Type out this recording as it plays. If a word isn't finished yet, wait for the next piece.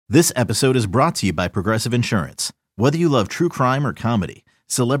This episode is brought to you by Progressive Insurance. Whether you love true crime or comedy,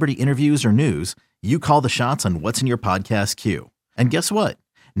 celebrity interviews or news, you call the shots on what's in your podcast queue. And guess what?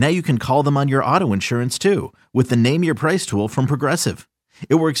 Now you can call them on your auto insurance too with the Name Your Price tool from Progressive.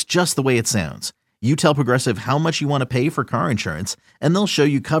 It works just the way it sounds. You tell Progressive how much you want to pay for car insurance, and they'll show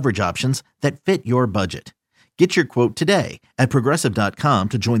you coverage options that fit your budget. Get your quote today at Progressive.com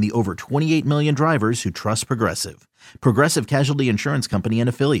to join the over 28 million drivers who trust Progressive. Progressive Casualty Insurance Company and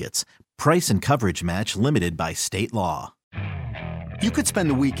Affiliates. Price and coverage match limited by state law. You could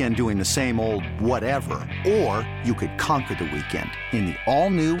spend the weekend doing the same old whatever, or you could conquer the weekend in the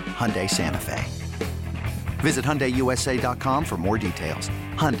all-new Hyundai Santa Fe. Visit HyundaiUSA.com for more details.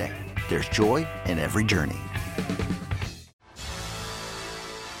 Hyundai, there's joy in every journey.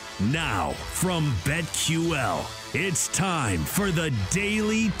 Now, from BetQL, it's time for the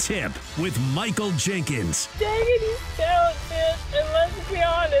Daily Tip with Michael Jenkins. Dang it, he's talented. And let's be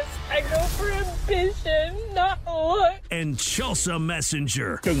honest, I go for ambition, not look. And Chelsea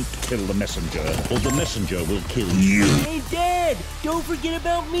Messenger. Don't kill the messenger, or the messenger will kill you. Hey, Dad, don't forget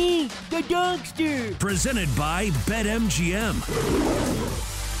about me, the dogster. Presented by BetMGM.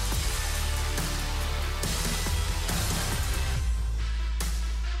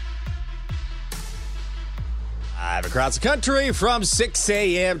 Live across the country from 6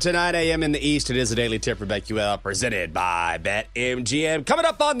 a.m. to 9 a.m. in the East. It is a Daily Tip for BetQL presented by BetMGM. Coming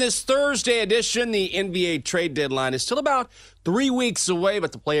up on this Thursday edition, the NBA trade deadline is still about 3 weeks away,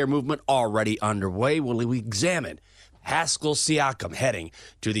 but the player movement already underway. Will we examine Pascal Siakam heading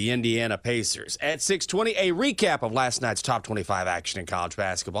to the Indiana Pacers? At 6:20, a recap of last night's top 25 action in college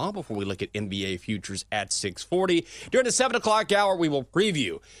basketball before we look at NBA futures at 6:40. During the 7 o'clock hour, we will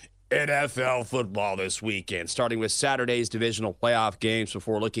preview NFL football this weekend, starting with Saturday's divisional playoff games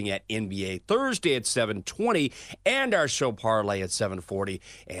before looking at NBA Thursday at 7:20 and our show parlay at 7:40.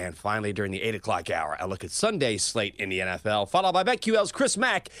 And finally, during the 8 o'clock hour, I look at Sunday's slate in the NFL, followed by BetQL's Chris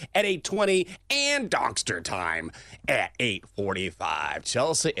Mack at 8:20 and Donkster time at 8:45.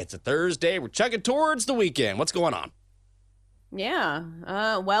 Chelsea, it's a Thursday. We're chugging towards the weekend. What's going on?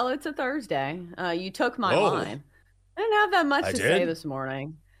 Yeah, well, it's a Thursday. You took my line. I didn't have that much to say this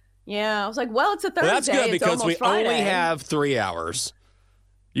morning. Yeah, I was like, well, it's a Thursday. Well, that's good because we Friday. only have 3 hours.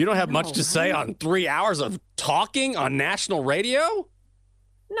 You don't have much to say on 3 hours of talking on national radio?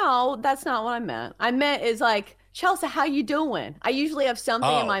 No, that's not what I meant. I meant is like, Chelsea, how you doing? I usually have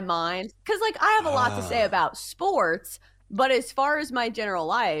something in my mind because like I have a lot to say about sports, but as far as my general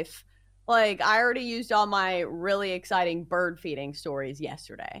life, like I already used all my really exciting bird feeding stories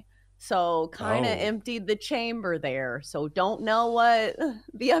yesterday. So kind of emptied the chamber there. So don't know what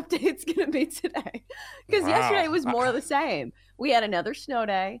the update's going to be today. Because yesterday was more of the same. We had another snow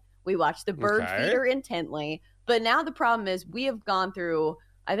day. We watched the bird feeder intently. But now the problem is we have gone through,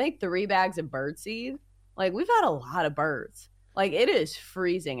 I think, 3 bags of bird seed. Like we've had a lot of birds. Like it is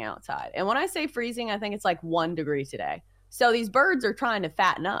freezing outside. And when I say freezing, I think it's like 1 degree today. So these birds are trying to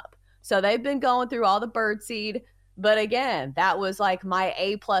fatten up. So they've been going through all the bird seed. But again, that was like my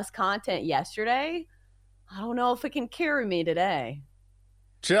A+ content yesterday. I don't know if it can carry me today.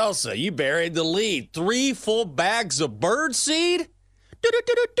 Chelsea, you buried the lead. 3 full bags of bird seed?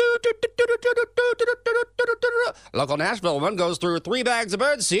 Local Nashville one goes through 3 bags of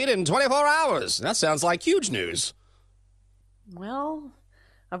bird seed in 24 hours. That sounds like huge news. Well,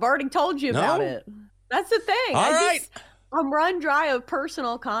 I've already told you about it. That's the thing. All right. I'm run dry of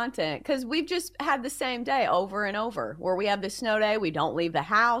personal content because we've just had the same day over and over where we have the snow day. We don't leave the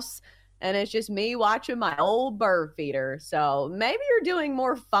house and it's just me watching my old bird feeder. So maybe you're doing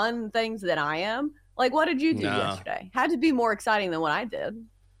more fun things than I am. Like, what did you do yesterday? Had to be more exciting than what I did.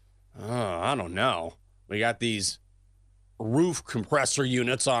 Oh, I don't know. We got these roof compressor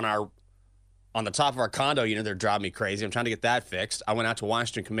units on the top of our condo unit. They're driving me crazy. I'm trying to get that fixed. I went out to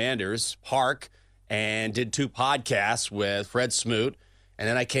Washington Commanders Park and did 2 podcasts with Fred Smoot. And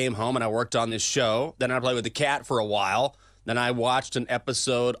then I came home and I worked on this show. Then I played with the cat for a while. Then I watched an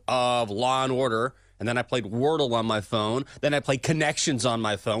episode of Law & Order. And then I played Wordle on my phone. Then I played Connections on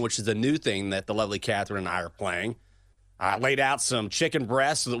my phone, which is a new thing that the lovely Catherine and I are playing. I laid out some chicken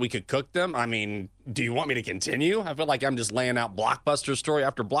breasts so that we could cook them. I mean, do you want me to continue? I feel like I'm just laying out blockbuster story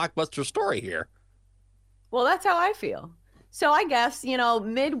after blockbuster story here. Well, that's how I feel. So I guess,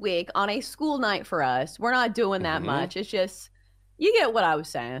 midweek on a school night for us, we're not doing that much. It's just, you get what I was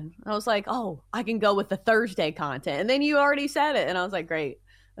saying. I was like, oh, I can go with the Thursday content. And then you already said it. And I was like, great.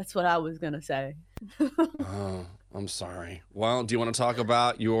 That's what I was going to say. Oh, I'm sorry. Well, do you want to talk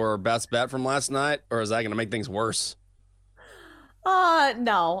about your best bet from last night? Or is that going to make things worse?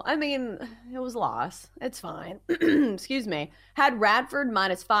 No. I mean, it was a loss. It's fine. Excuse me. Had Radford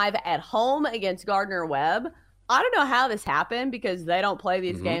 -5 at home against Gardner-Webb. I don't know how this happened because they don't play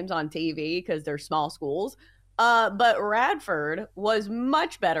these games on TV because they're small schools. But Radford was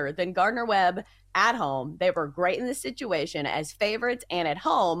much better than Gardner-Webb at home. They were great in this situation as favorites, and at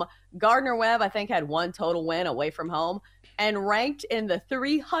home, Gardner-Webb, I think, had one total win away from home and ranked in the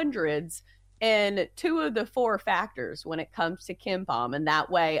 300s in 2 of the 4 factors when it comes to KenPom and that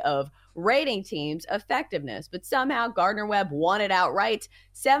way of rating teams' effectiveness. But somehow Gardner-Webb won it outright,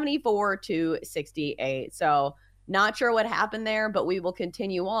 74-68. So not sure what happened there, but we will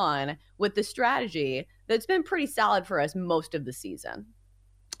continue on with the strategy that's been pretty solid for us most of the season.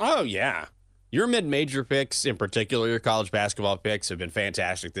 Oh, yeah. Your mid-major picks, in particular your college basketball picks, have been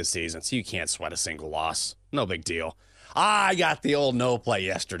fantastic this season, so you can't sweat a single loss. No big deal. I got the old no play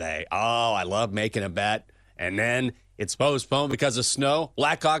yesterday. Oh, I love making a bet. And then it's postponed because of snow.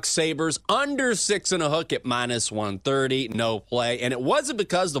 Blackhawks Sabres under 6.5 at -130. No play. And it wasn't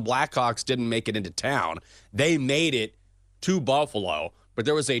because the Blackhawks didn't make it into town. They made it to Buffalo, but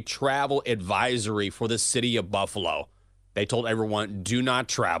there was a travel advisory for the city of Buffalo. They told everyone, do not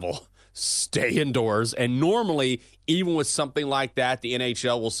travel. Stay indoors. And normally, even with something like that, the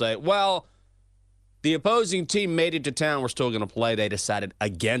NHL will say, well, the opposing team made it to town. We're still going to play. They decided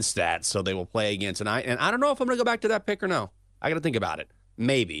against that, so they will play again tonight. And I don't know if I'm going to go back to that pick or no. I got to think about it.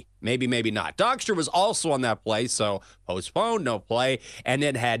 Maybe not. Dogster was also on that play, so postponed, no play. And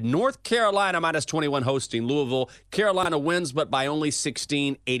then had North Carolina -21 hosting Louisville. Carolina wins, but by only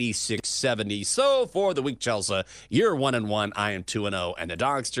 16, 86-70. So for the week, Chelsea, you're 1-1. I am 2-0, and the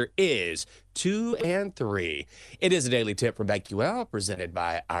Dogster is 2-3. It is a daily tip from BetQL presented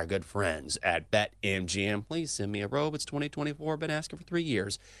by our good friends at BetMGM. Please send me a robe. It's 2024. Been asking for 3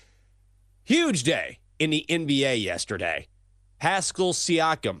 years. Huge day in the NBA yesterday. Pascal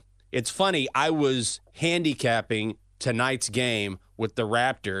Siakam. It's funny, I was handicapping tonight's game with the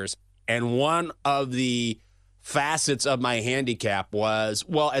Raptors, and one of the facets of my handicap was,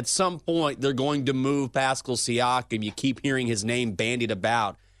 well, at some point they're going to move Pascal Siakam. You keep hearing his name bandied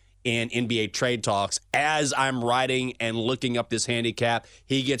about in NBA trade talks. As I'm writing and looking up this handicap,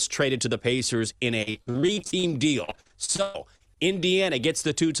 he gets traded to the Pacers in a 3-team deal. So Indiana gets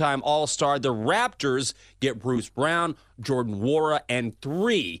the 2-time All-Star. The Raptors get Bruce Brown, Jordan Nwora, and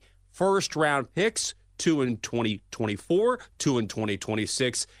 3 first-round picks, 2 in 2024, 2 in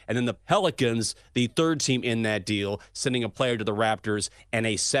 2026. And then the Pelicans, the 3rd team in that deal, sending a player to the Raptors and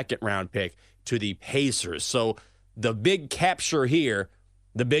a second-round pick to the Pacers. So the big capture here,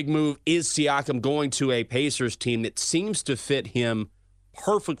 the big move is Siakam going to a Pacers team that seems to fit him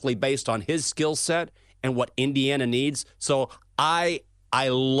perfectly based on his skill set and what Indiana needs. So I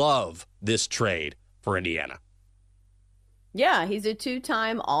love this trade for Indiana. Yeah, he's a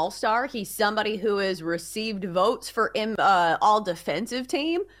 2-time All-Star. He's somebody who has received votes for all-defensive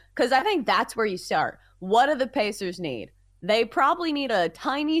team, because I think that's where you start. What do the Pacers need? They probably need a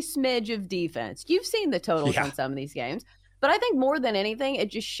tiny smidge of defense. You've seen the totals on some of these games. But I think more than anything, it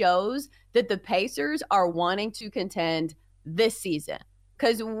just shows that the Pacers are wanting to contend this season,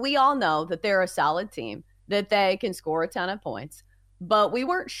 because we all know that they're a solid team, that they can score a ton of points. But we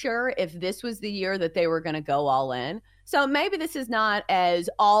weren't sure if this was the year that they were going to go all in. So maybe this is not as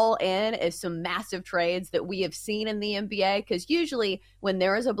all in as some massive trades that we have seen in the NBA, because usually when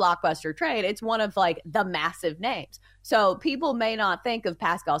there is a blockbuster trade, it's one of like the massive names. So people may not think of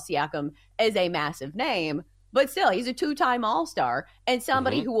Pascal Siakam as a massive name, but still, he's a 2-time All-Star and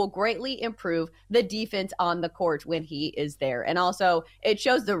somebody who will greatly improve the defense on the court when he is there. And also, it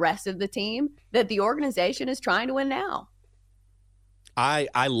shows the rest of the team that the organization is trying to win now.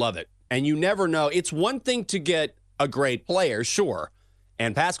 I love it. And you never know. It's one thing to get a great player, sure.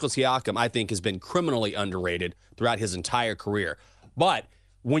 And Pascal Siakam, I think, has been criminally underrated throughout his entire career. But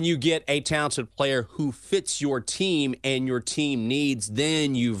when you get a talented player who fits your team and your team needs,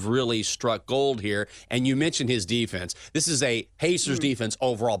 then you've really struck gold here. And you mentioned his defense. This is a Pacers defense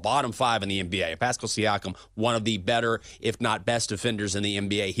overall, bottom 5 in the NBA. Pascal Siakam, one of the better, if not best defenders in the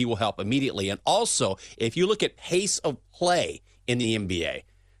NBA. He will help immediately. And also, if you look at pace of play in the NBA,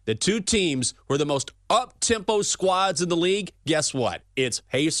 the 2 teams who are the most up-tempo squads in the league, guess what? It's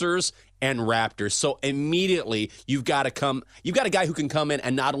Pacers and Raptors. So immediately you've got a guy who can come in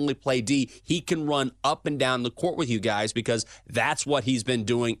and not only play D, he can run up and down the court with you guys, because that's what he's been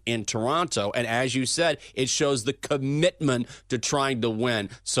doing in Toronto. And as you said, it shows the commitment to trying to win.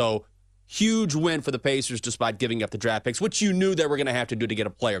 So huge win for the Pacers despite giving up the draft picks, which you knew they were going to have to do to get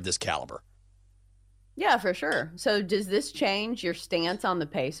a player of this caliber. Yeah, for sure. So does this change your stance on the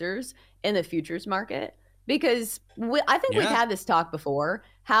Pacers in the futures market? because I think we've had this talk before,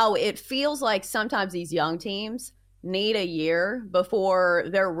 how it feels like sometimes these young teams need a year before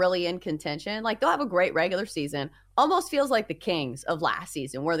they're really in contention. Like, they'll have a great regular season. Almost feels like the Kings of last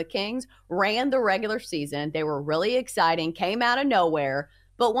season, where the Kings ran the regular season. They were really exciting, came out of nowhere.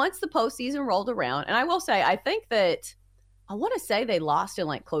 But once the postseason rolled around, and I will say, I think that I want to say they lost in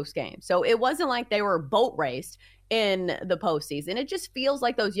like close games. So it wasn't like they were boat raced in the postseason. It just feels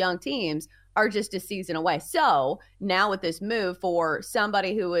like those young teams are just a season away. So now with this move for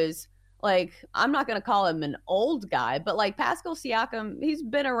somebody who is like, I'm not going to call him an old guy, but like Pascal Siakam, he's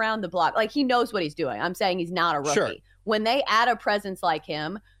been around the block. Like, he knows what he's doing. I'm saying he's not a rookie. Sure. When they add a presence like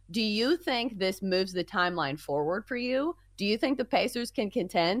him, do you think this moves the timeline forward for you? Do you think the Pacers can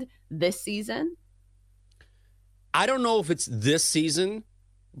contend this season? I don't know if it's this season,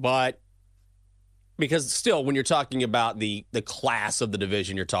 but because still, when you're talking about the class of the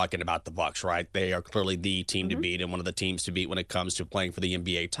division, you're talking about the Bucks, right? They are clearly the team to beat and one of the teams to beat when it comes to playing for the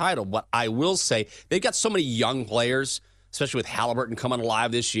NBA title. But I will say they've got so many young players, especially with Halliburton coming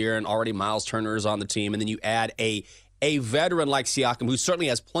alive this year and already Miles Turner is on the team. And then you add a veteran like Siakam, who certainly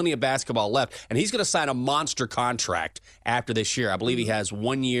has plenty of basketball left, and he's going to sign a monster contract after this year. I believe he has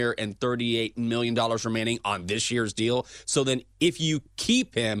 1 year and $38 million remaining on this year's deal. So then if you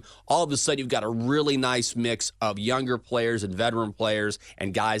keep him, all of a sudden you've got a really nice mix of younger players and veteran players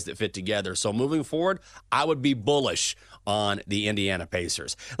and guys that fit together. So moving forward, I would be bullish on the Indiana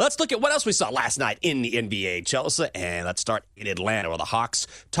Pacers. Let's look at what else we saw last night in the NBA, Chelsea, and let's start in Atlanta, where the Hawks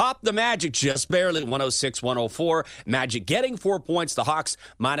topped the Magic just barely, 106-104. Magic getting 4 points. The Hawks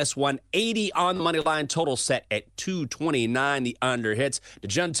minus 180 on the money line. Total set at 229. The under hits.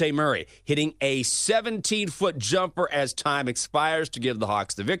 DeJounte Murray hitting a 17-foot jumper as time expires to give the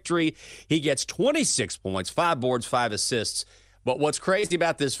Hawks the victory. He gets 26 points, 5 boards, 5 assists. But what's crazy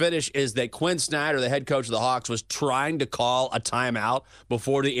about this finish is that Quinn Snyder, the head coach of the Hawks, was trying to call a timeout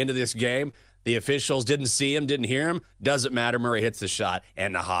before the end of this game. The officials didn't see him, didn't hear him. Doesn't matter. Murray hits the shot,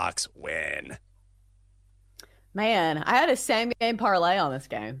 and the Hawks win. Man, I had a same-game parlay on this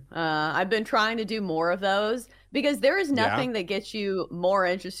game. I've been trying to do more of those because there is nothing that gets you more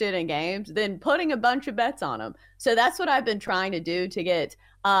interested in games than putting a bunch of bets on them. So that's what I've been trying to do to get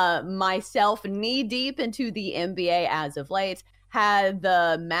myself knee-deep into the NBA as of late. Had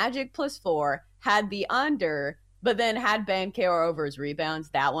the Magic +4, had the under, but then had Banchero over his rebounds.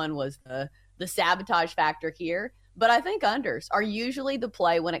 That one was the sabotage factor here. But I think unders are usually the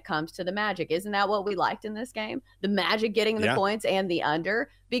play when it comes to the Magic. Isn't that what we liked in this game? The Magic getting the points and the under,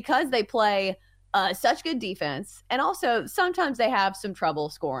 because they play such good defense. And also, sometimes they have some trouble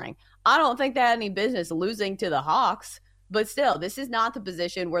scoring. I don't think they had any business losing to the Hawks. But still, this is not the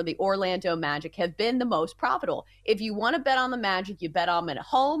position where the Orlando Magic have been the most profitable. If you want to bet on the Magic, you bet on them at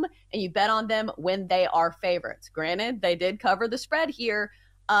home, and you bet on them when they are favorites. Granted, they did cover the spread here,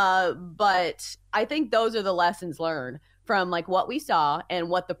 but I think those are the lessons learned from like what we saw and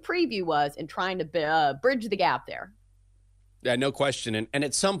what the preview was in trying to bridge the gap there. Yeah, no question. And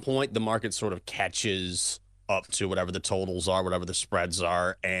at some point, the market sort of catches up to whatever the totals are, whatever the spreads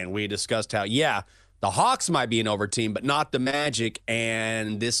are. And we discussed how, the Hawks might be an over team, but not the Magic,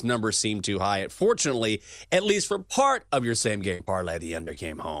 and this number seemed too high. Fortunately, at least for part of your same-game parlay, the under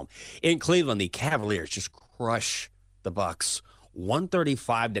came home. In Cleveland, the Cavaliers just crush the Bucks,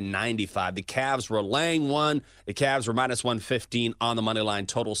 135-95. The Cavs were laying one. The Cavs were minus 115 on the money line.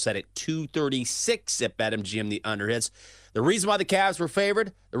 Total set at 236 at BetMGM. The under hits. The reason why the Cavs were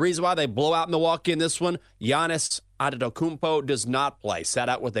favored, the reason why they blow out Milwaukee in this one, Giannis Antetokounmpo does not play. Sat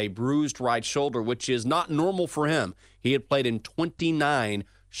out with a bruised right shoulder, which is not normal for him. He had played in 29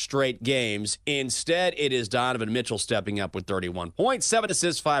 straight games. Instead, it is Donovan Mitchell stepping up with 31 points, 7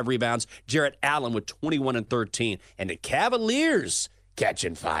 assists, 5 rebounds. Jarrett Allen with 21 and 13. And the Cavaliers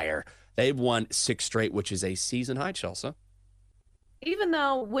catching fire. They've won 6 straight, which is a season high, Chelsea. Even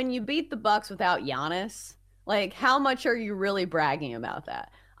though when you beat the Bucks without Giannis, like, how much are you really bragging about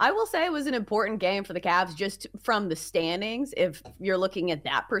that? I will say it was an important game for the Cavs just from the standings, if you're looking at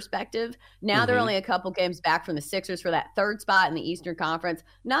that perspective. Now they're only a couple games back from the Sixers for that third spot in the Eastern Conference.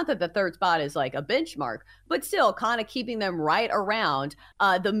 Not that the third spot is like a benchmark, but still kind of keeping them right around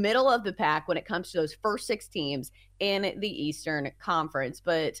the middle of the pack when it comes to those first 6 teams in the Eastern Conference.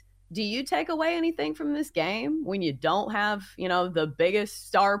 But do you take away anything from this game when you don't have, the biggest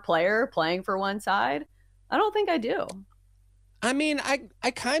star player playing for one side? I don't think I do. I mean,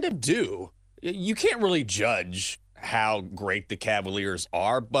 I kind of do. You can't really judge how great the Cavaliers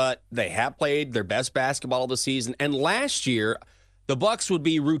are, but they have played their best basketball of the season. And last year, the Bucks would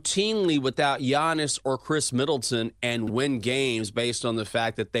be routinely without Giannis or Chris Middleton and win games based on the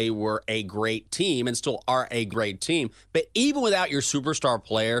fact that they were a great team and still are a great team. But even without your superstar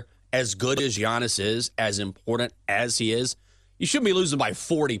player, as good as Giannis is, as important as he is, you shouldn't be losing by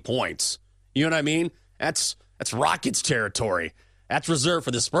 40 points. You know what I mean? That's Rockets territory. That's reserved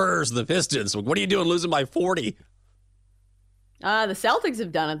for the Spurs and the Pistons. What are you doing losing by 40? The Celtics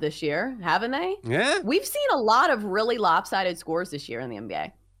have done it this year, haven't they? Yeah. We've seen a lot of really lopsided scores this year in the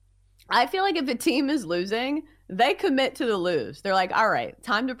NBA. I feel like if a team is losing, they commit to the lose. They're like, all right,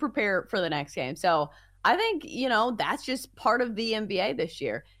 time to prepare for the next game. So I think, that's just part of the NBA this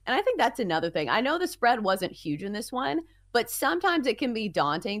year. And I think that's another thing. I know the spread wasn't huge in this one, but sometimes it can be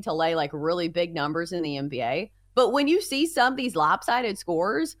daunting to lay like really big numbers in the NBA. But when you see some of these lopsided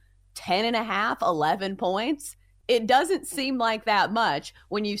scores, 10.5, 11 points, it doesn't seem like that much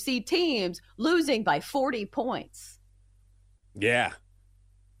when you see teams losing by 40 points. Yeah.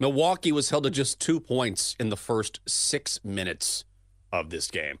 Milwaukee was held to just 2 points in the first 6 minutes of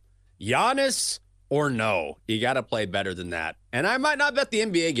this game. Giannis or no, you got to play better than that. And I might not bet the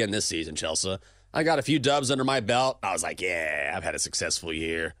NBA again this season, Chelsea. I got a few dubs under my belt. I was like, yeah, I've had a successful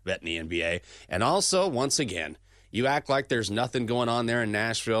year betting the NBA. And also, once again, you act like there's nothing going on there in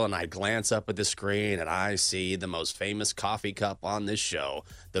Nashville, and I glance up at the screen, and I see the most famous coffee cup on this show,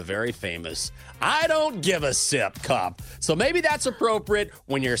 the very famous I Don't Give a Sip cup. So maybe that's appropriate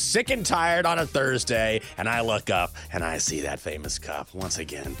when you're sick and tired on a Thursday, and I look up, and I see that famous cup. Once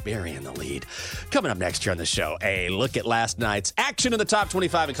again, burying the lead. Coming up next here on the show, a look at last night's action in the top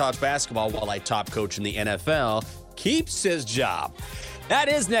 25 in college basketball while a top coach in the NFL keeps his job. That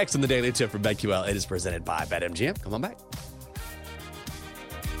is next on the Daily Tip from BetQL. It is presented by BetMGM. Come on back.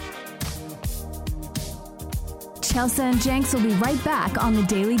 Chelsea and Jenks will be right back on the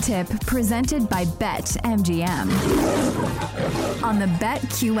Daily Tip presented by BetMGM on the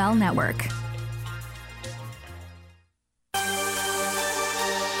BetQL network.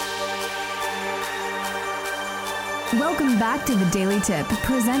 Welcome back to the Daily Tip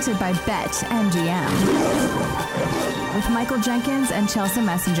presented by BetMGM with Michael Jenkins and Chelsea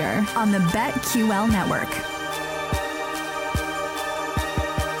Messenger on the BetQL network.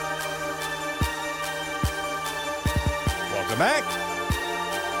 Welcome back.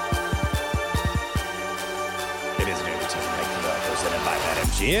 It is Daily Tip from BetQL presented by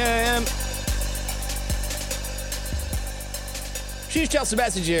BetMGM. She's Chelsea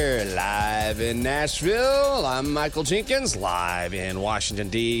Messenger, live in Nashville. I'm Michael Jenkins, live in Washington,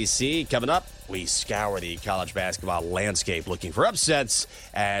 D.C. Coming up, we scour the college basketball landscape looking for upsets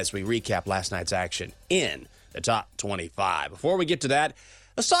as we recap last night's action in the top 25. Before we get to that,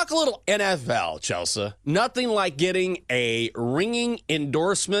 let's talk a little NFL, Chelsea. Nothing like getting a ringing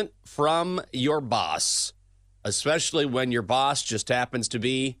endorsement from your boss, especially when your boss just happens to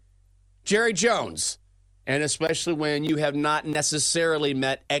be Jerry Jones. And especially when you have not necessarily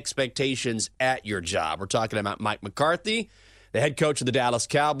met expectations at your job. We're talking about Mike McCarthy, the head coach of the Dallas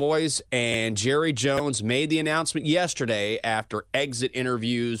Cowboys, and Jerry Jones made the announcement yesterday after exit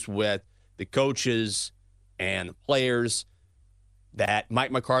interviews with the coaches and the players that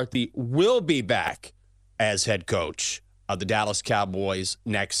Mike McCarthy will be back as head coach of the Dallas Cowboys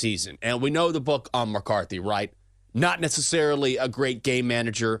next season. And we know the book on McCarthy, right? Not necessarily a great game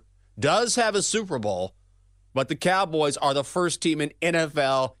manager, does have a Super Bowl, but the Cowboys are the first team in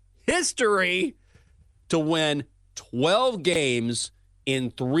NFL history to win 12 games in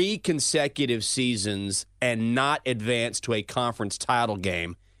 3 consecutive seasons and not advance to a conference title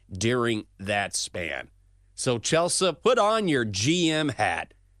game during that span. So, Chelsea, put on your GM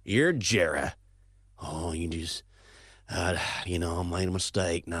hat. You're Jerry. Oh, you just, I made a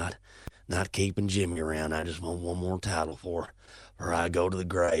mistake not keeping Jimmy around. I just want one more title for I go to the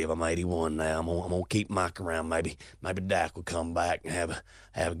grave. I'm 81 now. I'm gonna keep Mike around. Maybe Dak will come back and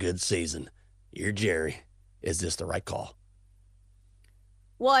have a good season. You're Jerry. Is this the right call?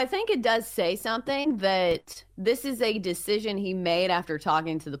 Well, I think it does say something that this is a decision he made after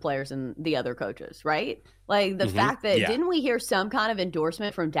talking to the players and the other coaches, right? Like the fact that didn't we hear some kind of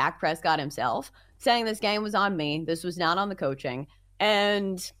endorsement from Dak Prescott himself saying this game was on me, this was not on the coaching,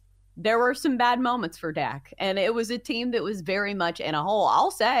 and there were some bad moments for Dak, and it was a team that was very much in a hole.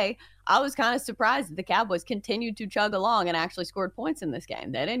 I'll say I was kind of surprised that the Cowboys continued to chug along and actually scored points in this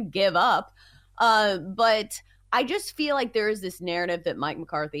game. They didn't give up, but I just feel like there is this narrative that Mike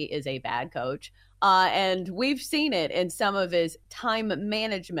McCarthy is a bad coach, and we've seen it in some of his time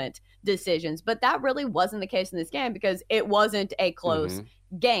management decisions, but that really wasn't the case in this game because it wasn't a close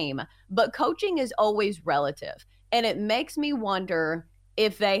game. But coaching is always relative, and it makes me wonder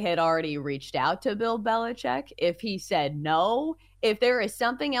if they had already reached out to Bill Belichick, if he said no, if there is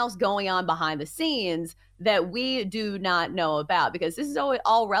something else going on behind the scenes that we do not know about, because this is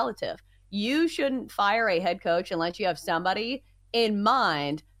all relative. You shouldn't fire a head coach unless you have somebody in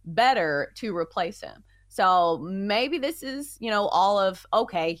mind better to replace him. So maybe this is, all of,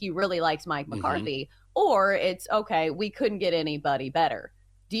 okay, he really likes Mike McCarthy, or it's, okay, we couldn't get anybody better.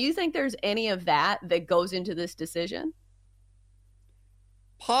 Do you think there's any of that goes into this decision?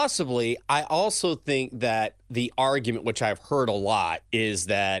 Possibly. I also think that the argument, which I've heard a lot, is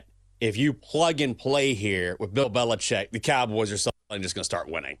that if you plug and play here with Bill Belichick, the Cowboys are suddenly just going to start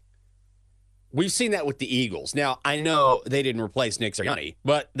winning. We've seen that with the Eagles. Now, I know they didn't replace Nick Sirianni,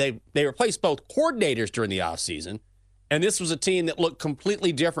 but they replaced both coordinators during the offseason, and this was a team that looked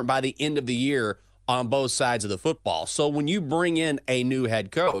completely different by the end of the year on both sides of the football. So when you bring in a new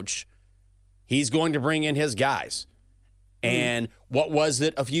head coach, he's going to bring in his guys. And what was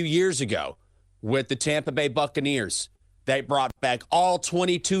it a few years ago with the Tampa Bay Buccaneers? They brought back all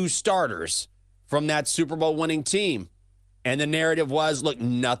 22 starters from that Super Bowl winning team. And the narrative was, look,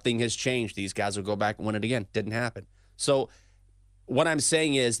 nothing has changed. These guys will go back and win it again. Didn't happen. So what I'm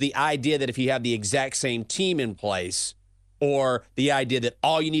saying is the idea that if you have the exact same team in place, or the idea that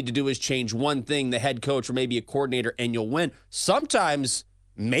all you need to do is change one thing, the head coach or maybe a coordinator, and you'll win. Sometimes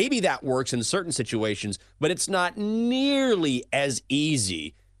maybe that works in certain situations, but it's not nearly as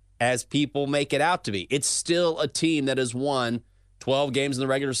easy as people make it out to be. It's still a team that has won 12 games in the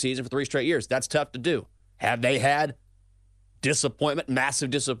regular season for 3 straight years. That's tough to do. Have they had disappointment, massive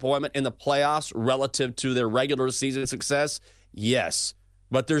disappointment in the playoffs relative to their regular season success? Yes.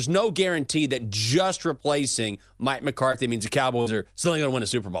 But there's no guarantee that just replacing Mike McCarthy means the Cowboys are still going to win a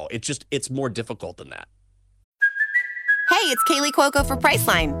Super Bowl. It's more difficult than that. Hey, it's Kaylee Cuoco for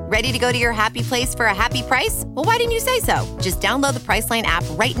Priceline. Ready to go to your happy place for a happy price? Well, why didn't you say so? Just download the Priceline app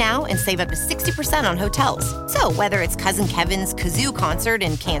right now and save up to 60% on hotels. So whether it's Cousin Kevin's Kazoo Concert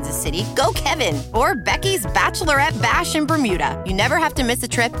in Kansas City, go Kevin, or Becky's Bachelorette Bash in Bermuda, you never have to miss a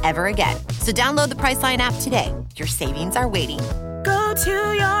trip ever again. So download the Priceline app today. Your savings are waiting. Go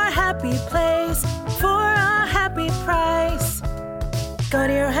to your happy place for a happy price. Go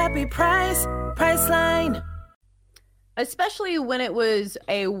to your happy price, Priceline. Especially when it was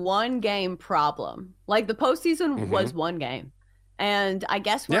a one-game problem. Like the postseason was one game. And I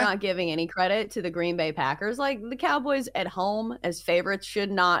guess we're not giving any credit to the Green Bay Packers. Like the Cowboys at home as favorites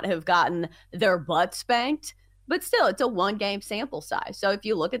should not have gotten their butt spanked. But still, it's a one-game sample size. So if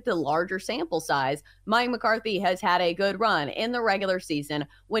you look at the larger sample size, Mike McCarthy has had a good run in the regular season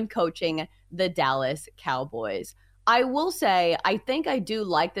when coaching the Dallas Cowboys. I will say, I think I do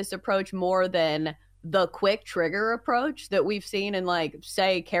like this approach more than the quick trigger approach that we've seen in, like,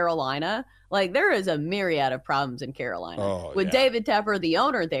 say, Carolina. Like, there is a myriad of problems in Carolina with David Tepper, the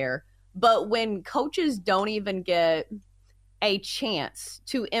owner there. But when coaches don't even get a chance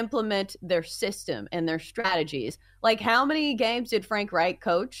to implement their system and their strategies, like how many games did Frank Reich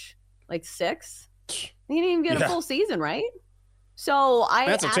coach? Like 6? He didn't even get a full season, right? So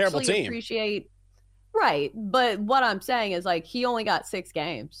that's actually appreciate. Right. But what I'm saying is, like, he only got 6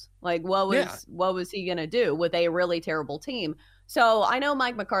 games. Like, what was he going to do with a really terrible team? So I know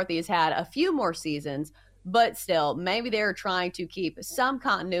Mike McCarthy has had a few more seasons, but still, maybe they're trying to keep some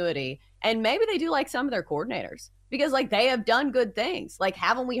continuity, and maybe they do like some of their coordinators because, like, they have done good things. Like,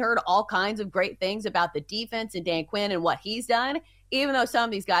 haven't we heard all kinds of great things about the defense and Dan Quinn and what he's done, even though some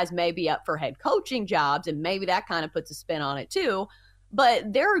of these guys may be up for head coaching jobs, and maybe that kind of puts a spin on it too.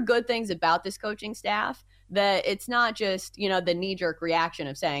 But there are good things about this coaching staff that it's not just, the knee-jerk reaction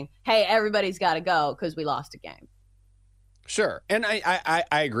of saying, hey, everybody's got to go because we lost a game. Sure. And I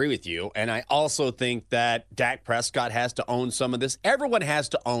agree with you. And I also think that Dak Prescott has to own some of this. Everyone has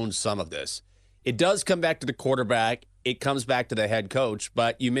to own some of this. It does come back to the quarterback. It comes back to the head coach.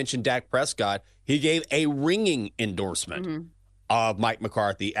 But you mentioned Dak Prescott. He gave a ringing endorsement of Mike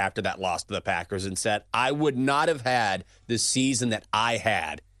McCarthy after that loss to the Packers and said, I would not have had the season that I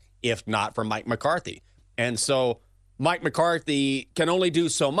had if not for Mike McCarthy. And so Mike McCarthy can only do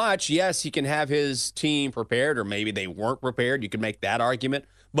so much. Yes, he can have his team prepared, or maybe they weren't prepared. You can make that argument.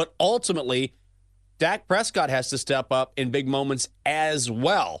 But ultimately, Dak Prescott has to step up in big moments as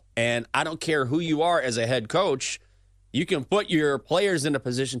well. And I don't care who you are as a head coach, you can put your players in a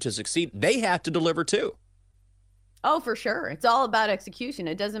position to succeed. They have to deliver too. Oh, for sure. It's all about execution.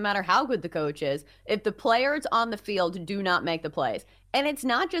 It doesn't matter how good the coach is. If the players on the field do not make the plays, and it's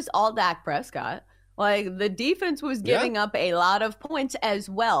not just all Dak Prescott. Like, the defense was giving up a lot of points as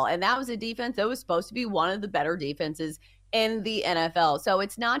well. And that was a defense that was supposed to be one of the better defenses in the NFL. So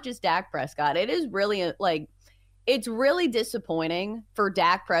it's not just Dak Prescott. It is really, like, it's really disappointing for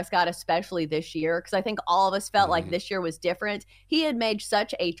Dak Prescott, especially this year, because I think all of us felt like this year was different. He had made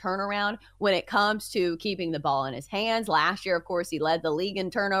such a turnaround when it comes to keeping the ball in his hands. Last year, of course, he led the league in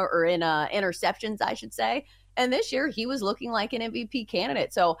turnover or in interceptions, I should say. And this year, he was looking like an MVP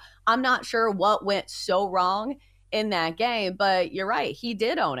candidate. So I'm not sure what went so wrong in that game, but you're right. He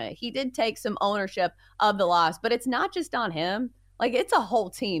did own it. He did take some ownership of the loss, but it's not just on him. Like, it's a whole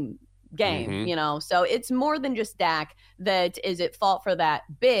team game, you know, so it's more than just Dak that is at fault for that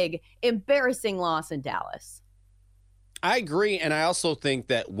big, embarrassing loss in Dallas. I agree. And I also think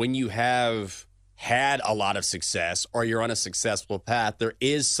that when you have had a lot of success or you're on a successful path, there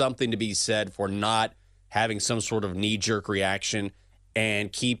is something to be said for not having some sort of knee-jerk reaction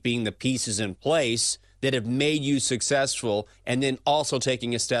and keeping the pieces in place that have made you successful, and then also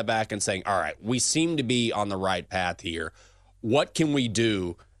taking a step back and saying, all right, we seem to be on the right path here. What can we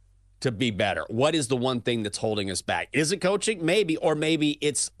do to be better? What is the one thing that's holding us back? Is it coaching? Maybe, or maybe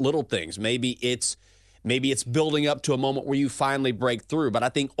it's little things. Maybe it's building up to a moment where you finally break through. But I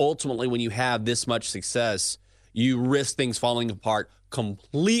think ultimately when you have this much success, you risk things falling apart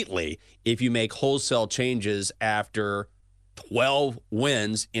completely if you make wholesale changes after 12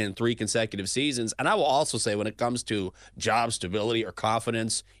 wins in 3 consecutive seasons. And I will also say when it comes to job stability or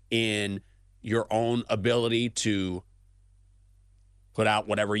confidence in your own ability to put out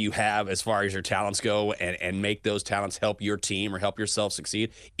whatever you have as far as your talents go and make those talents help your team or help yourself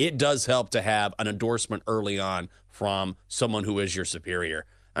succeed, it does help to have an endorsement early on from someone who is your superior.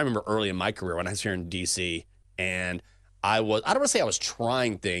 I remember early in my career when I was here in D.C., and I don't want to say I was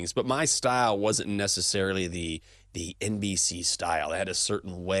trying things, but my style wasn't necessarily the NBC style. It had a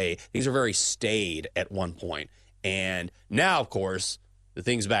certain way. Things were very staid at one point. And now, of course, the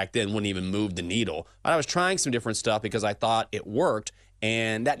things back then wouldn't even move the needle. But I was trying some different stuff because I thought it worked,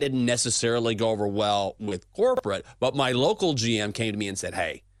 and that didn't necessarily go over well with corporate. But my local GM came to me and said,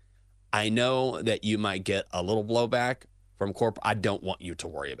 hey, I know that you might get a little blowback from corporate. I don't want you to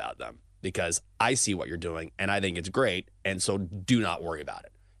worry about them because I see what you're doing, and I think it's great, and so do not worry about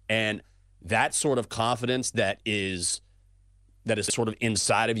it. And that sort of confidence that is sort of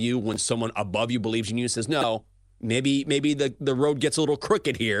inside of you when someone above you believes in you and says, no, maybe the road gets a little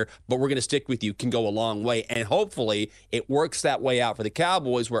crooked here, but we're going to stick with you, can go a long way. And hopefully it works that way out for the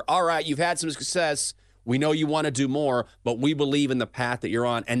Cowboys where, all right, you've had some success. We know you want to do more, but we believe in the path that you're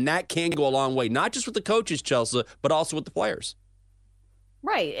on. And that can go a long way, not just with the coaches, Chelsea, but also with the players.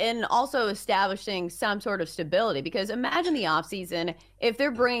 Right, and also establishing some sort of stability, because imagine the offseason if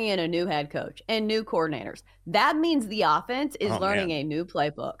they're bringing in a new head coach and new coordinators. That means the offense is learning a new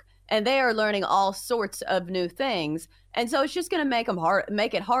playbook, and they are learning all sorts of new things. And so it's just going to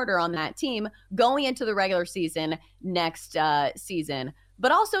make it harder on that team going into the regular season next season.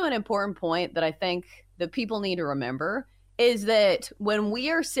 But also an important point that I think that people need to remember is that when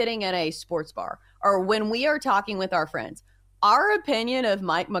we are sitting at a sports bar or when we are talking with our friends, our opinion of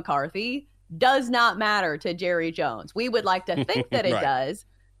Mike McCarthy does not matter to Jerry Jones. We would like to think that it does,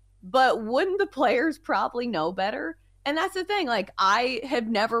 but wouldn't the players probably know better? And that's the thing. Like, I have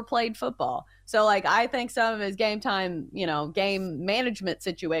never played football. So, like, I think some of his game time, game management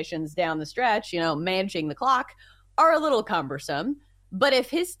situations down the stretch, managing the clock are a little cumbersome. But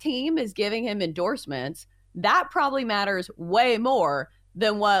if his team is giving him endorsements, that probably matters way more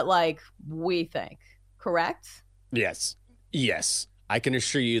than what, we think. Correct? Yes, I can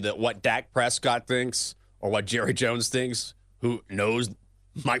assure you that what Dak Prescott thinks or what Jerry Jones thinks, who knows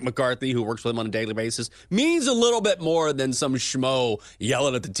Mike McCarthy, who works with him on a daily basis, means a little bit more than some schmo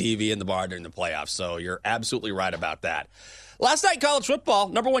yelling at the TV in the bar during the playoffs. So you're absolutely right about that. Last night, college football,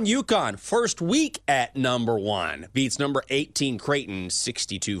 number 1 UConn, first week at number 1, beats number 18 Creighton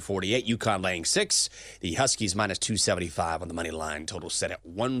 62-48. UConn laying 6. The Huskies minus 275 on the money line. Total set at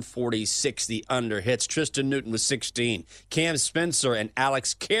 146. The under hits. Tristan Newton with 16. Cam Spencer and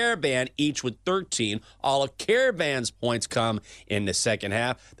Alex Caravan each with 13. All of Caravan's points come in the second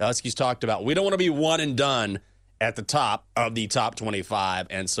half. The Huskies talked about, we don't want to be one and done at the top of the top 25.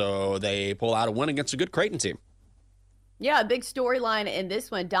 And so they pull out a win against a good Creighton team. Yeah, big storyline in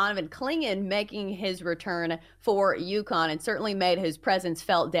this one. Donovan Clingan making his return for UConn and certainly made his presence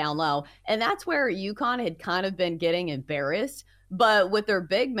felt down low. And that's where UConn had kind of been getting embarrassed. But with their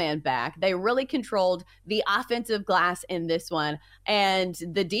big man back, they really controlled the offensive glass in this one. And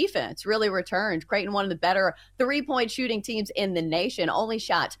the defense really returned. Creighton, one of the better three-point shooting teams in the nation, only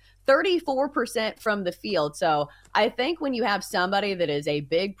shot 34% from the field. So I think when you have somebody that is a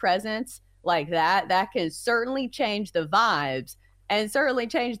big presence like that can certainly change the vibes. and certainly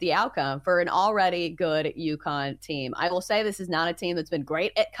changed the outcome for an already good UConn team. I will say this is not a team that's been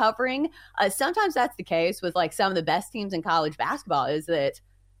great at covering. Sometimes that's the case with like some of the best teams in college basketball, is that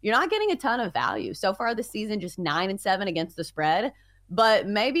you're not getting a ton of value. So far this season, just 9-7 against the spread. But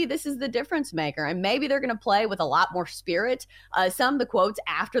maybe this is the difference maker, and maybe they're going to play with a lot more spirit. Some of the quotes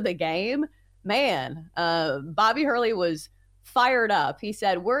after the game, man, Bobby Hurley was fired up. He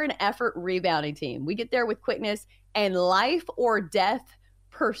said, "We're an effort rebounding team. We get there with quickness and life or death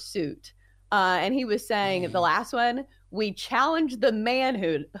pursuit." And he was saying the last one, "We challenge the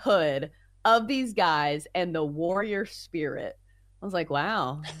manhood of these guys and the warrior spirit." I was like,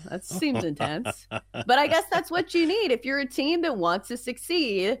 wow, that seems intense. But I guess that's what you need if you're a team that wants to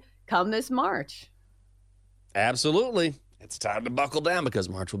succeed come this March. Absolutely. It's time to buckle down because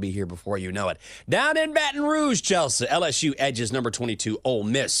March will be here before you know it. Down in Baton Rouge, Chelsea, LSU edges number 22 Ole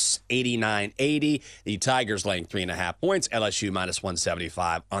Miss 89-80. The Tigers laying 3.5 points. LSU minus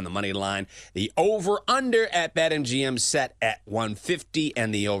 175 on the money line. The over-under at BetMGM set at 150,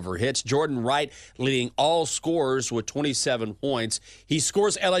 and the over hits. Jordan Wright leading all scorers with 27 points. He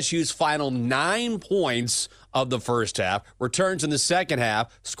scores LSU's final 9 points of the first half, returns in the second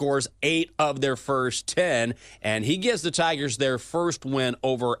half, scores 8 of their first 10, and he gives the Tigers their first win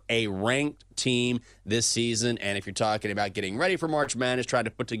over a ranked team this season. And if you're talking about getting ready for March Madness, trying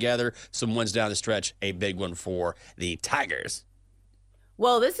to put together some wins down the stretch, a big one for the Tigers.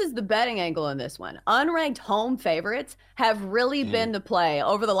 Well, this is the betting angle in this one. Unranked home favorites have really been the play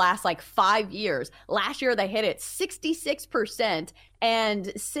over the last 5 years. Last year, they hit it 66%.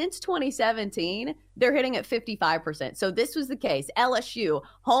 And since 2017, they're hitting at 55%. So this was the case. LSU,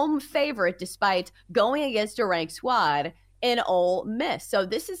 home favorite, despite going against a ranked squad in Ole Miss. So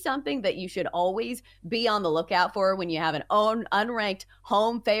this is something that you should always be on the lookout for when you have an unranked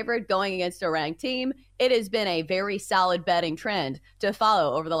home favorite going against a ranked team. It has been a very solid betting trend to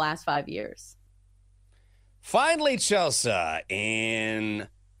follow over the last 5 years. Finally, Chelsea in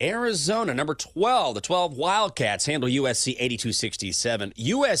Arizona, number 12. The 12 Wildcats handle USC 82-67.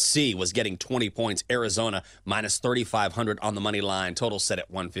 USC was getting 20 points. Arizona minus 3,500 on the money line. Total set at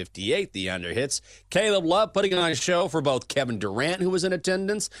 158. The under hits. Caleb Love putting on a show for both Kevin Durant, who was in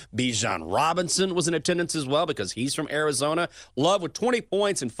attendance. Bijan Robinson was in attendance as well because he's from Arizona. Love with 20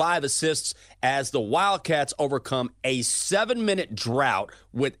 points and 5 assists as the Wildcats overcome a 7-minute drought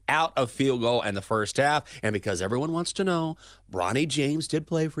without a field goal in the first half. And because everyone wants to know, Bronny James did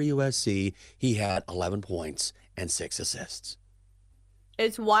play for USC. He had 11 points and 6 assists.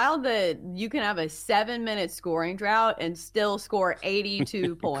 It's wild that you can have a 7-minute scoring drought and still score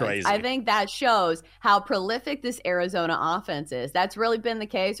 82 points. Crazy. I think that shows how prolific this Arizona offense is. That's really been the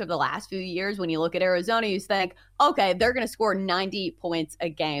case over the last few years. When you look at Arizona, you think, okay, they're going to score 90 points a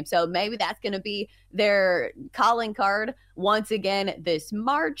game. So maybe that's going to be their calling card once again this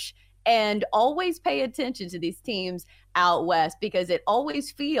March. And always pay attention to these teams out west because it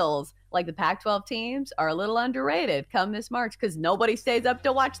always feels like the Pac-12 teams are a little underrated come this March because nobody stays up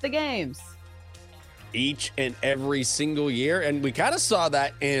to watch the games. Each and every single year. And we kind of saw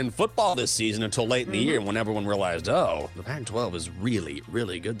that in football this season until late in the year when everyone realized, oh, the Pac-12 is really,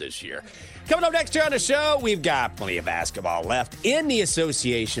 really good this year. Coming up next year on the show, we've got plenty of basketball left in the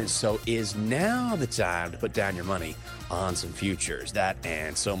association. So is now the time to put down your money on some futures. That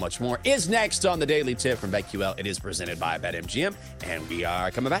and so much more is next on the Daily Tip from BetQL. It is presented by BetMGM, and we are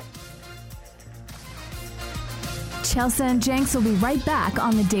coming back. Chelsea and Jenks will be right back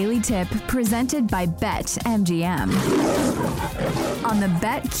on the Daily Tip presented by BetMGM on the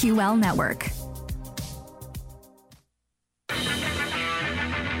BetQL network.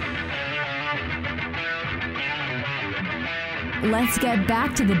 Let's get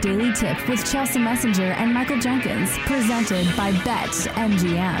back to the Daily Tip with Chelsea Messenger and Michael Jenkins, presented by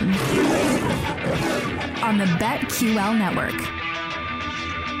BetMGM on the BetQL network.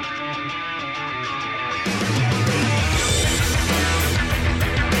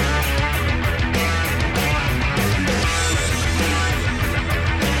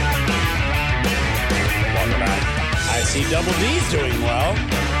 Welcome back. I see Double D's doing well.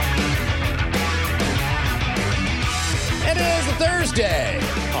 It is a Thursday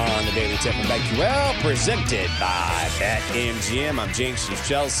on the Daily Tip from BetQL, presented by BetMGM. I'm Jenks, she's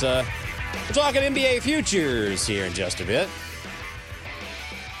Chelsea. We're talking NBA futures here in just a bit.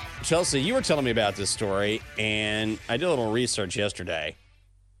 Chelsea, you were telling me about this story, and I did a little research yesterday.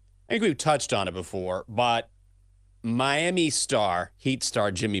 I think we've touched on it before, but Miami star, Heat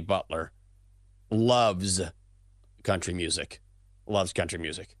star Jimmy Butler, loves country music. Loves country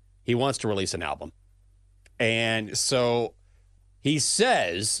music. He wants to release an album. And so he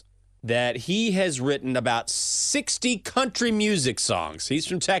says that he has written about 60 country music songs. He's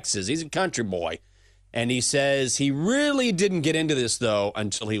from Texas. He's a country boy. And he says he really didn't get into this, though,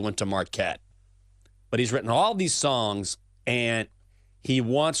 until he went to Marquette. But he's written all these songs, and he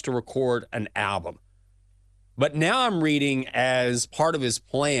wants to record an album. But now I'm reading as part of his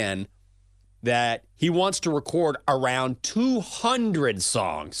plan that he wants to record around 200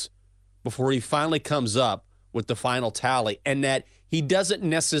 songs before he finally comes up with the final tally, and that he doesn't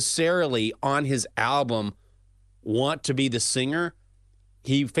necessarily on his album want to be the singer.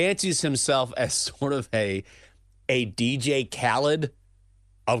 He fancies himself as sort of a DJ Khaled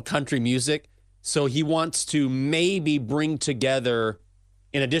of country music. So he wants to maybe bring together,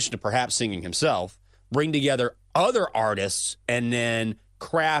 in addition to perhaps singing himself, bring together other artists and then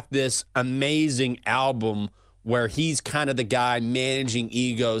craft this amazing album where he's kind of the guy managing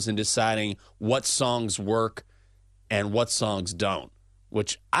egos and deciding what songs work and what songs don't,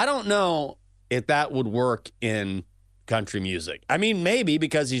 which I don't know if that would work in country music. I mean, maybe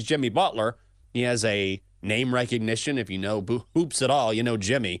because he's Jimmy Butler. He has a name recognition. If you know hoops at all, you know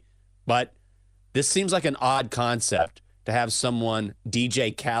Jimmy. But this seems like an odd concept to have someone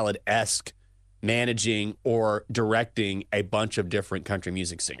DJ Khaled-esque managing or directing a bunch of different country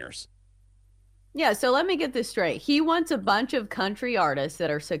music singers. Yeah, so let me get this straight. He wants a bunch of country artists that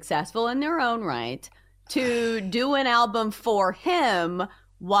are successful in their own right to do an album for him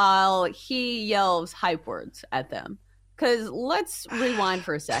while he yells hype words at them. Because let's rewind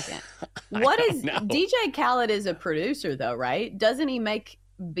for a second. DJ Khaled is a producer, though, right? Doesn't he make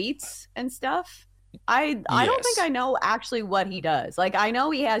beats and stuff? I don't think I know actually what he does. Like, I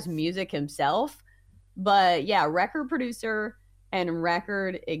know he has music himself, but yeah, record producer and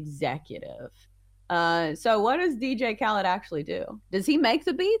record executive. So what does DJ Khaled actually do? Does he make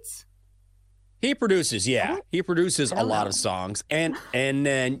the beats? He produces, yeah. He produces a lot of songs. And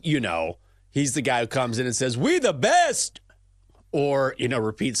then, he's the guy who comes in and says, "We the best," or,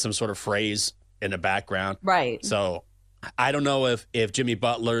 repeats some sort of phrase in the background. Right. So I don't know if Jimmy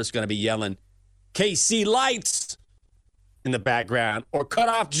Butler is going to be yelling KC Lights in the background or Cut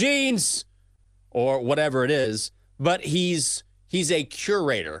Off Jeans or whatever it is. But he's a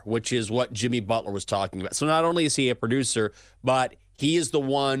curator, which is what Jimmy Butler was talking about. So not only is he a producer, but he is the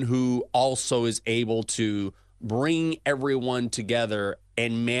one who also is able to bring everyone together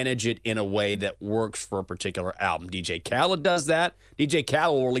and manage it in a way that works for a particular album. DJ Khaled does that. DJ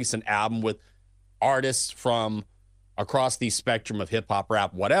Khaled will release an album with artists from across the spectrum of hip-hop,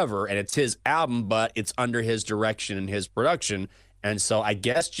 rap, whatever, and it's his album, but it's under his direction and his production. And so I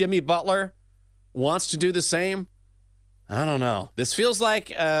guess Jimmy Butler wants to do the same. I don't know. This feels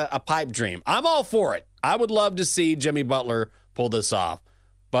like a pipe dream. I'm all for it. I would love to see Jimmy Butler pull this off.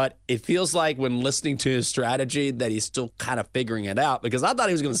 But it feels like when listening to his strategy that he's still kind of figuring it out, because I thought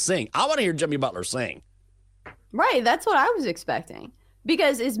he was going to sing. I want to hear Jimmy Butler sing. Right. That's what I was expecting.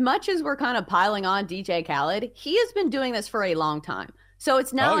 Because as much as we're kind of piling on DJ Khaled, he has been doing this for a long time. So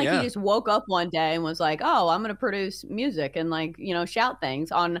it's not he just woke up one day and was like, oh, I'm going to produce music and shout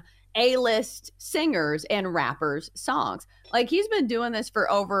things on A-list singers and rappers' songs. Like, he's been doing this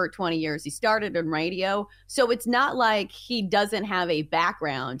for over 20 years. He started in radio. So it's not like he doesn't have a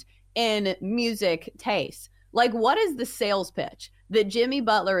background in music taste. Like, what is the sales pitch that Jimmy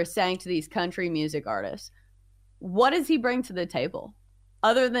Butler is saying to these country music artists? What does he bring to the table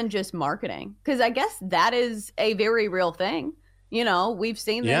other than just marketing? Because I guess that is a very real thing. We've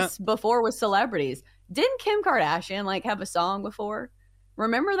seen this before with celebrities. Didn't Kim Kardashian have a song before?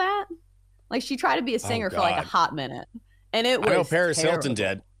 Remember that? She tried to be a singer for a hot minute. And it was I know Paris terrible. Hilton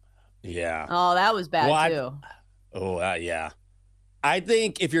did. Yeah. Oh, that was bad too. Yeah. I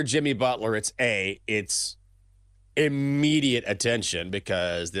think if you're Jimmy Butler, it's immediate attention,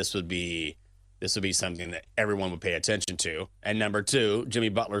 because this would be something that everyone would pay attention to. And number two, Jimmy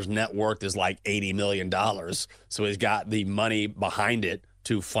Butler's net worth is like $80 million. So he's got the money behind it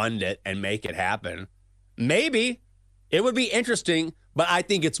to fund it and make it happen. Maybe it would be interesting, but I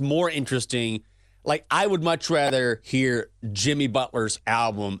think it's more interesting. I would much rather hear Jimmy Butler's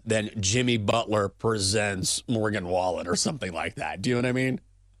album than Jimmy Butler presents Morgan Wallen or something like that. Do you know what I mean?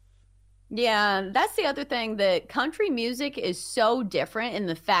 Yeah, that's the other thing, that country music is so different in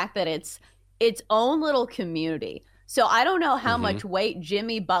the fact that it's its own little community. So I don't know how much weight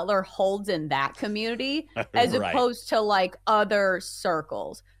Jimmy Butler holds in that community as opposed to other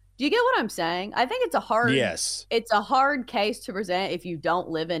circles. Do you get what I'm saying? I think it's a hard case to present if you don't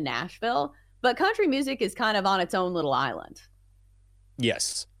live in Nashville, but country music is kind of on its own little island.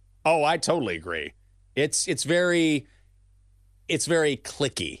 Yes. Oh, I totally agree. It's very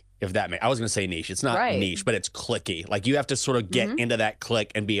cliquey. If that I was going to say niche. It's not niche, but it's cliquey. Like you have to sort of get into that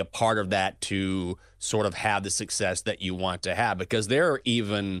clique and be a part of that to sort of have the success that you want to have. Because there are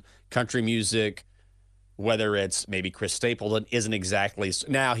even country music, whether it's maybe Chris Stapleton isn't exactly,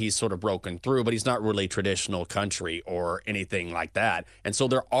 now he's sort of broken through, but he's not really traditional country or anything like that. And so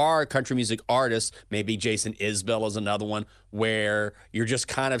there are country music artists, maybe Jason Isbell is another one, where you're just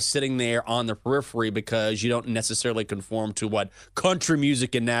kind of sitting there on the periphery because you don't necessarily conform to what country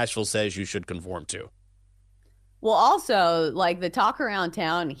music in Nashville says you should conform to. Well, also, like the talk around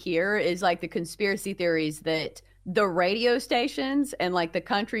town here is like the conspiracy theories that the radio stations and like the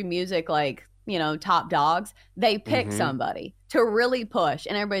country music, like, you know, top dogs, they pick somebody to really push.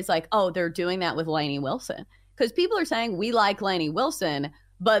 And everybody's like, oh, they're doing that with Lainey Wilson. Because people are saying we like Lainey Wilson,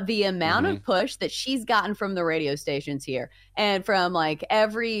 but the amount of push that she's gotten from the radio stations here and from like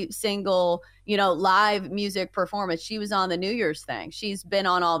every single, you know, live music performance, she was on the New Year's thing. She's been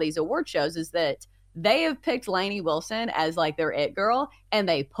on all these award shows, is that they have picked Lainey Wilson as like their it girl and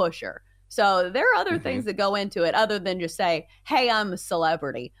they push her. So there are other things that go into it other than just say, hey, I'm a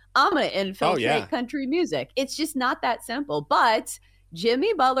celebrity. I'm going to infiltrate country music. It's just not that simple. But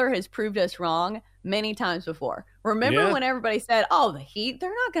Jimmy Butler has proved us wrong many times before. Remember when everybody said, oh, the Heat,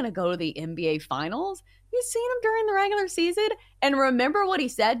 they're not going to go to the NBA Finals? You've seen him during the regular season? And remember what he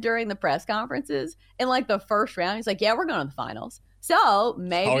said during the press conferences in like the first round? He's like, yeah, we're going to the finals. So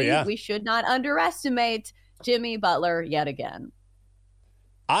maybe we should not underestimate Jimmy Butler yet again.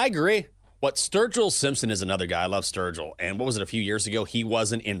 I agree. But Sturgill Simpson is another guy. I love Sturgill. And what was it, a few years ago? He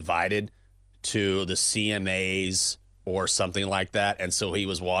wasn't invited to the CMAs or something like that. And so he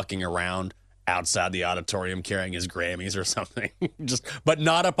was walking around outside the auditorium carrying his Grammys or something. But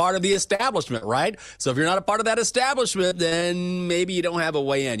not a part of the establishment, right? So if you're not a part of that establishment, then maybe you don't have a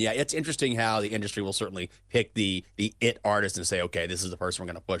way in. Yeah, it's interesting how the industry will certainly pick the it artist and say, okay, this is the person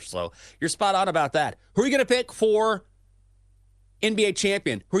we're going to push. So you're spot on about that. Who are you going to pick for NBA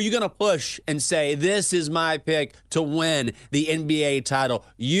champion? Who are you going to push and say, this is my pick to win the NBA title?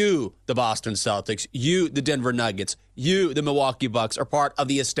 You, the Boston Celtics, you, the Denver Nuggets, you, the Milwaukee Bucks, are part of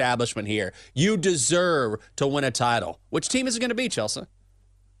the establishment here. You deserve to win a title. Which team is it going to be, Chelsea?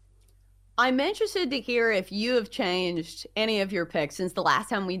 I'm interested to hear if you have changed any of your picks since the last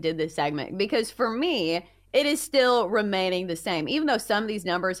time we did this segment, because for me, it is still remaining the same. Even though some of these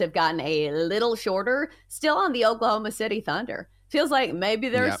numbers have gotten a little shorter, still on the Oklahoma City Thunder. Feels like maybe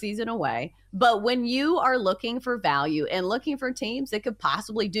they're a season away. But when you are looking for value and looking for teams that could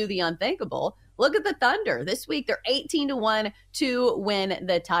possibly do the unthinkable, look at the Thunder. This week, they're 18-1 to win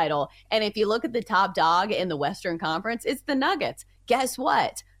the title. And if you look at the top dog in the Western Conference, it's the Nuggets. Guess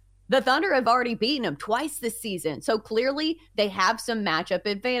what? The Thunder have already beaten them twice this season. So clearly they have some matchup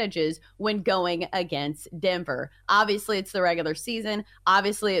advantages when going against Denver. Obviously, it's the regular season.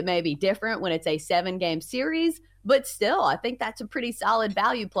 Obviously, it may be different when it's a 7-game series. But still, I think that's a pretty solid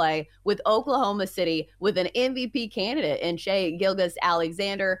value play with Oklahoma City with an MVP candidate in Shai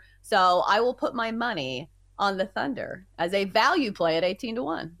Gilgeous-Alexander. So I will put my money on the Thunder as a value play at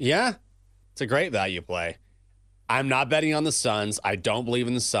 18-1. Yeah, it's a great value play. I'm not betting on the Suns. I don't believe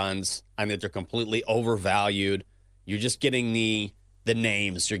in the Suns. I think they're completely overvalued. You're just getting the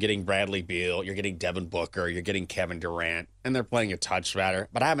names. You're getting Bradley Beal. You're getting Devin Booker. You're getting Kevin Durant. And they're playing a touch matter.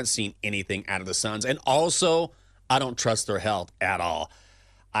 But I haven't seen anything out of the Suns. And also, I don't trust their health at all.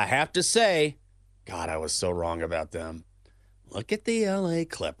 I have to say, God, I was so wrong about them. Look at the LA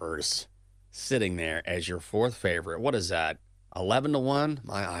Clippers sitting there as your fourth favorite. What is that? 11-1?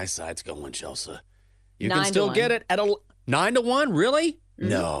 My eyesight's going, Chelsea. You can still get it at 9-1? Really? Mm-hmm.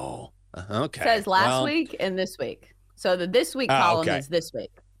 No. Okay. It says last week and this week. So the this week column is this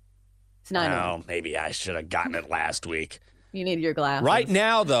week. It's 9-1. Well, maybe I should have gotten it last week. You need your glasses. Right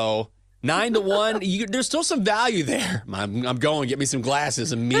now, though, 9-1. There's still some value there. I'm going to get me some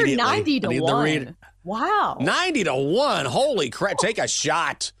glasses immediately. They're 90-1. Wow. 90-1. Holy crap. Take a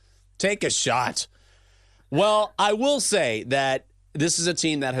shot. Take a shot. Well, I will say that this is a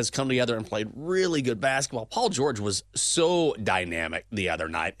team that has come together and played really good basketball. Paul George was so dynamic the other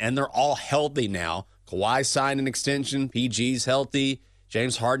night, and they're all healthy now. Kawhi signed an extension. PG's healthy.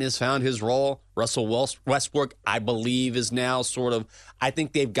 James Harden has found his role. Russell Westbrook, I believe, is now I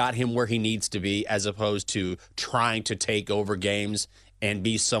think they've got him where he needs to be as opposed to trying to take over games and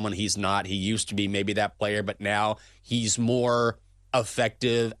be someone he's not. He used to be maybe that player, but now he's more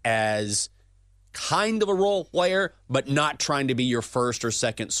effective as kind of a role player, but not trying to be your first or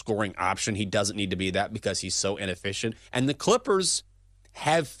second scoring option. He doesn't need to be that because he's so inefficient. And the Clippers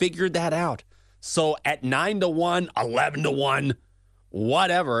have figured that out. So at 9-1, 11-1,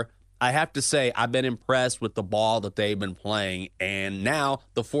 whatever, I have to say, I've been impressed with the ball that they've been playing. And now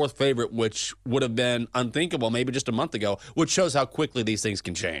the fourth favorite, which would have been unthinkable maybe just a month ago, which shows how quickly these things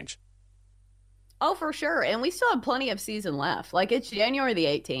can change. Oh, for sure. And we still have plenty of season left. Like, it's January the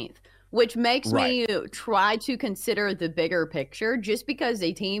 18th, which makes me try to consider the bigger picture. Just because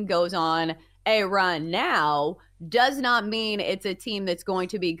a team goes on a run now does not mean it's a team that's going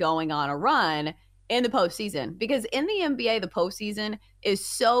to be going on a run in the postseason. Because in the NBA, the postseason is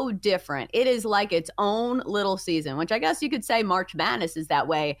so different. It is like its own little season, which I guess you could say March Madness is that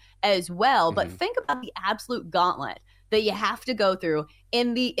way as well. But think about the absolute gauntlet that you have to go through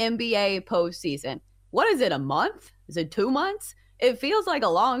in the NBA postseason. What is it, a month? Is it 2 months? It feels like a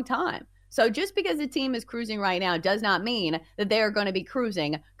long time. So just because the team is cruising right now does not mean that they are going to be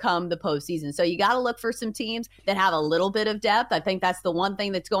cruising come the postseason. So you got to look for some teams that have a little bit of depth. I think that's the one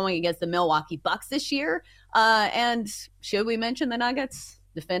thing that's going against the Milwaukee Bucks this year. And should we mention the Nuggets,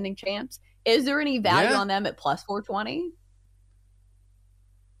 defending champs? Is there any value on them at plus 420?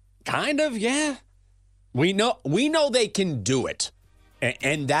 Kind of, yeah. We know they can do it.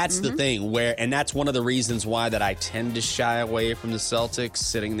 And that's the thing and that's one of the reasons why that I tend to shy away from the Celtics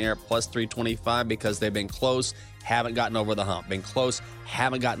sitting there plus 325, because they've been close, haven't gotten over the hump. Been close,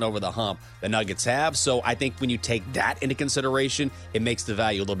 haven't gotten over the hump. The Nuggets have. So I think when you take that into consideration, it makes the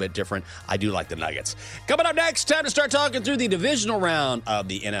value a little bit different. I do like the Nuggets. Coming up next, time to start talking through the divisional round of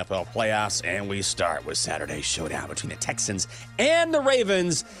the NFL playoffs. And we start with Saturday's showdown between the Texans and the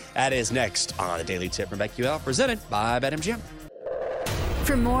Ravens. That is next on the Daily Tip from BetQL, presented by BetMGM.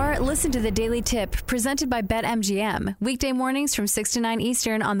 For more, listen to the Daily Tip presented by BetMGM. Weekday mornings from 6 to 9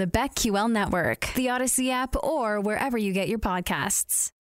 Eastern on the BetQL network, the Odyssey app, or wherever you get your podcasts.